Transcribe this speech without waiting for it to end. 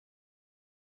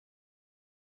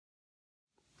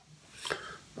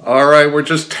All right, we're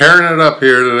just tearing it up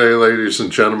here today, ladies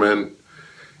and gentlemen,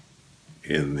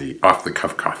 in the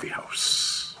off-the-cuff coffee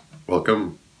house.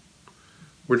 Welcome.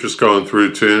 We're just going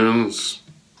through tunes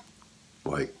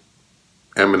like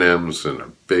M&M's in a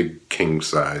big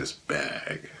king-size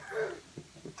bag.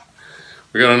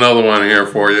 We got another one here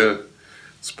for you.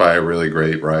 It's by a really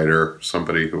great writer,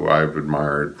 somebody who I've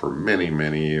admired for many,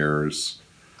 many years.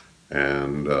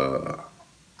 And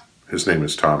his name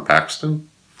is Tom Paxton.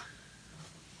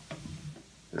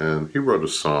 And he wrote a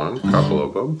song, a couple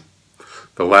of them.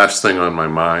 The Last Thing on My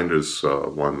Mind is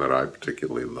one that I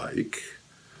particularly like.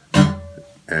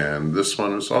 And this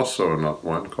one is also another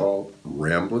one called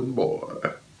Ramblin'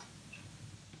 Boy.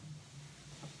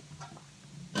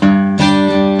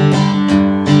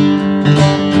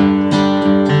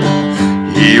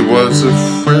 He was a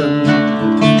friend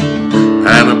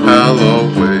and a pal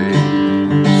always.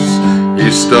 He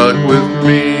stuck with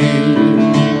me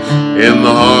in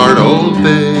the hard old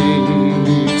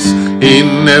days. He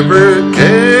never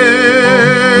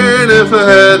cared if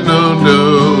I had no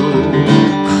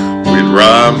dough. We'd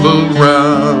ramble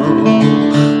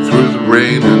round through the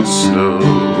rain and snow.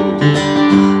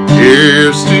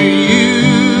 Here's to you,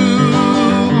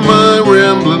 my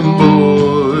rambling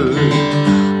boy.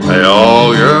 May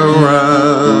all your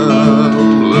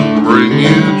rambling bring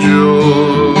you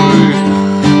joy.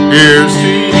 Here's to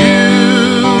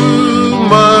you,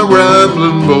 my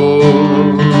rambling boy.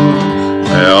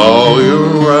 May all your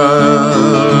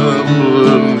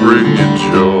rambling bring you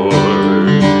joy.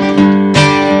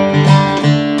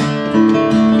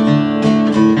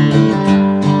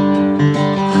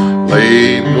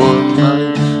 Late one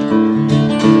night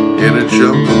in a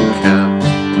jungle camp,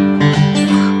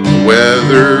 the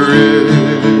weather it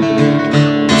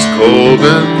was cold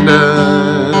and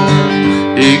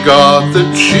damp. He got the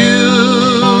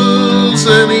chills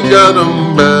and he got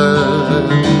 'em bad.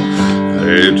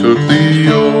 They took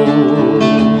the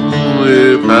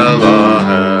only pal I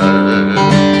had.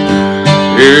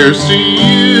 Here's to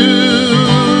you,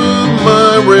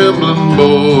 my rambling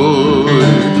boy.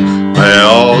 May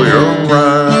all your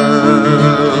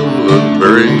rambling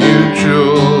bring you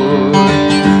joy.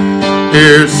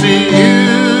 Here's to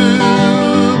you,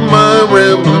 my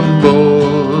rambling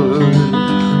boy.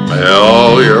 May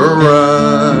all your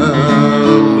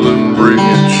rambling bring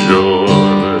you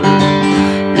joy.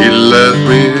 He left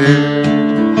me here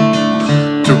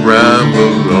to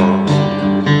ramble on.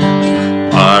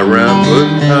 My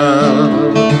rambling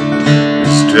pal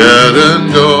is dead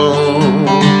and gone.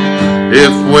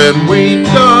 If when we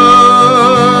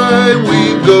die we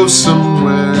go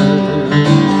somewhere,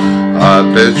 I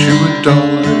bet you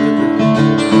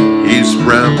 $1 he's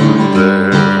rambling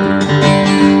there.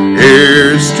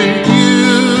 Here's to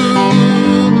you,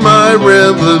 my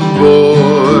rambling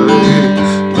boy.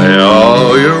 May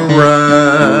all your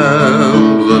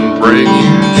rambling bring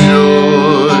you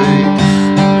joy.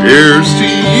 Here's to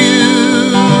you,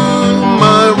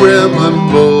 my rambling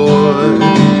boy.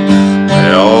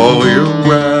 May all your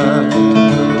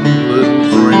rambling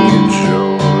bring you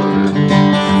joy.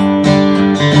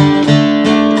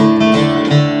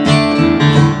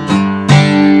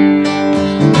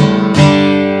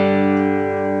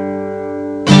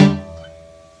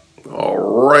 All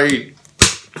right.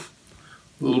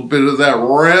 A little bit of that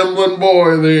rambling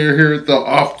boy there here at the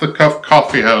off-the-cuff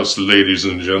coffee house, ladies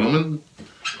and gentlemen.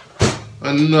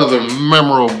 Another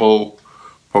memorable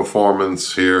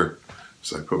performance here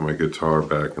as I put my guitar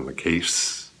back in the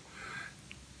case.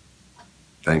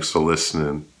 Thanks for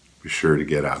listening. Be sure to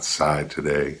get outside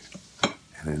today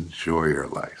and enjoy your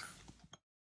life.